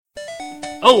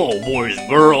Hello, boys and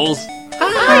girls.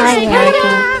 Hi,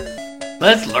 America.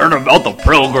 Let's learn about the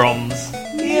Pilgrims.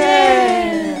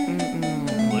 Yeah.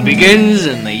 It begins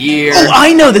in the year... Oh,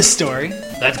 I know this story.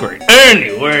 That's great.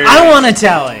 Anyway, I want to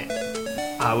tell it.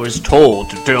 I was told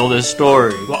to tell this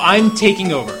story. Well, I'm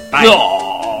taking over. Bye.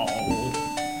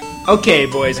 Oh. Okay,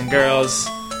 boys and girls.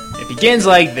 It begins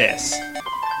like this.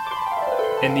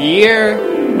 In the year,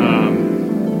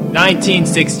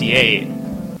 1968.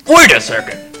 Wait a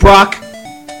second. Brock,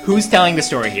 who's telling the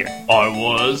story here? I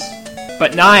was.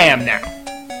 But now I am now.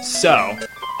 So,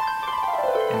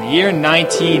 in the year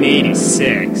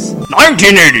 1986.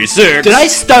 1986? Did I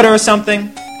stutter or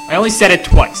something? I only said it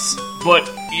twice. But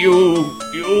you...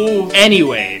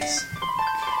 Anyways,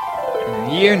 in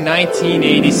the year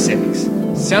 1986,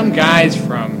 some guys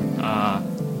from,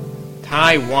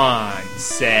 Taiwan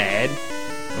said,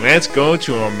 Let's go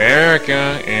to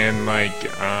America and,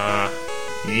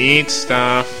 eat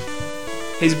stuff.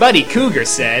 his buddy Cougar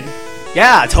said,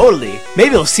 Yeah, totally.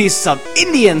 Maybe we'll see some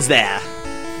Indians there.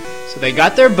 so they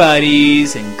got their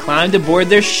buddies and climbed aboard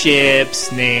their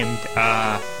ships named,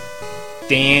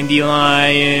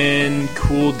 Dandelion,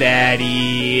 Cool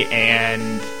Daddy,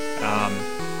 and,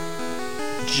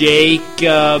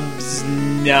 Jacob's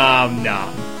Nom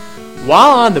Nom.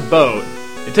 While on the boat,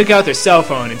 they took out their cell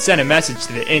phone and sent a message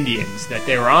to the Indians that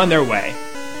they were on their way.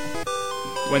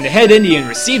 When the head Indian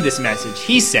received this message,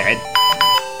 he said,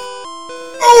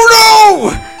 Oh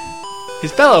no!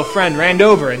 his fellow friend ran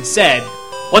over and said,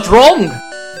 What's wrong?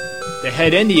 the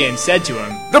head Indian said to him,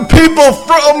 The people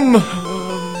from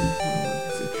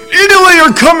Italy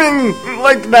are coming,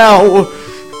 now.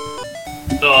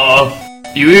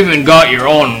 You even got your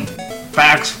own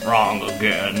facts wrong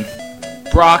again.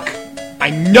 Brock, I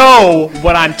know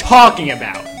what I'm talking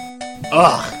about.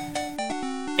 Ugh.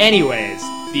 Anyways,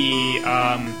 the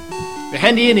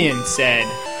head Indian said,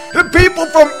 The people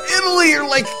from Italy are,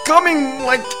 coming,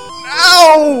 now.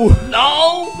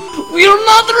 No, we're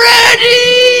not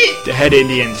ready! the head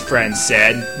Indian's friend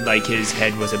said, like his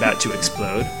head was about to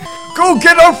explode. Go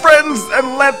get our friends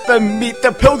and let them meet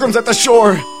the pilgrims at the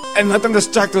shore. And let them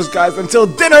distract those guys until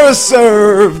dinner is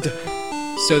served.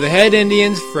 So the head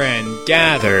Indian's friend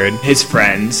gathered his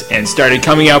friends and started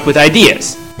coming up with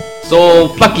ideas. So,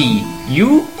 Plucky,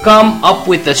 you come up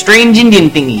with a strange Indian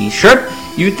thingy. Sure,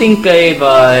 you think of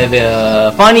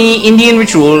a funny Indian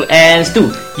ritual, and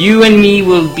Stu, you and me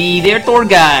will be their tour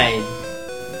guide.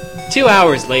 2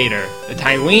 hours later, the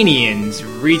Taiwanians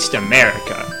reached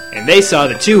America, and they saw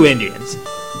the two Indians.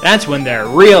 That's when their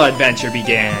real adventure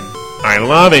began. I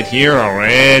love it here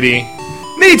already.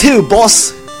 Me too,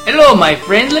 boss. Hello, my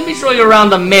friend. Let me show you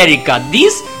around America.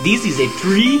 This is a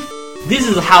tree. This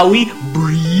is how we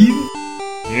breathe.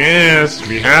 Yes,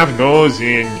 we have those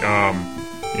in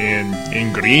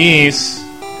Greece.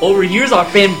 Over here's our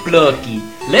friend Plucky.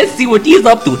 Let's see what he's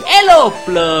up to. Hello,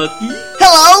 Plucky.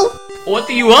 Hello. What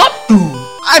are you up to?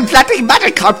 I'm planting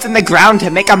Magikarps in the ground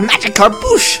to make a Magikarp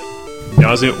bush.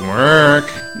 Does it work?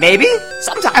 Maybe.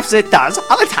 Sometimes it does,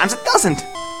 other times it doesn't.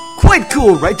 Quite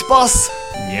cool, right, boss?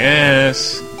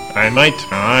 Yes, I might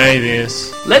try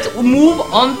this. Let's move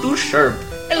on to Sherp.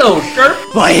 Hello, Sherp.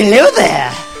 Why, hello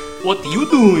there. What are you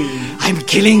doing? I'm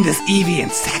killing this Eevee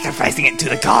and sacrificing it to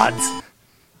the gods.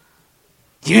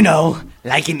 You know,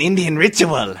 like an Indian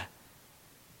ritual.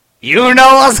 You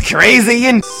know what's crazy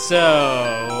and...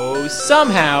 So,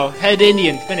 somehow, head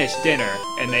Indian finished dinner,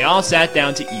 and they all sat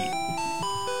down to eat.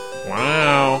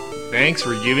 Wow, thanks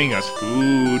for giving us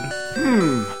food.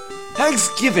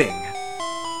 Thanksgiving.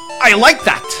 I like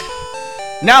that.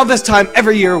 Now this time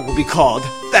every year will be called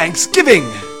Thanksgiving.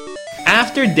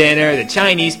 After dinner, the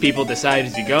Chinese people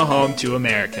decided to go home to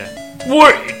America.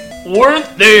 Wait,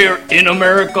 weren't they in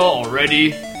America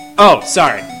already? Oh,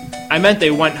 sorry. I meant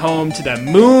they went home to the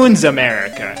Moon's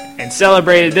America and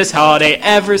celebrated this holiday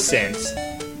ever since.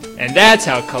 And that's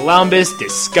how Columbus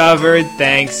discovered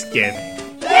Thanksgiving.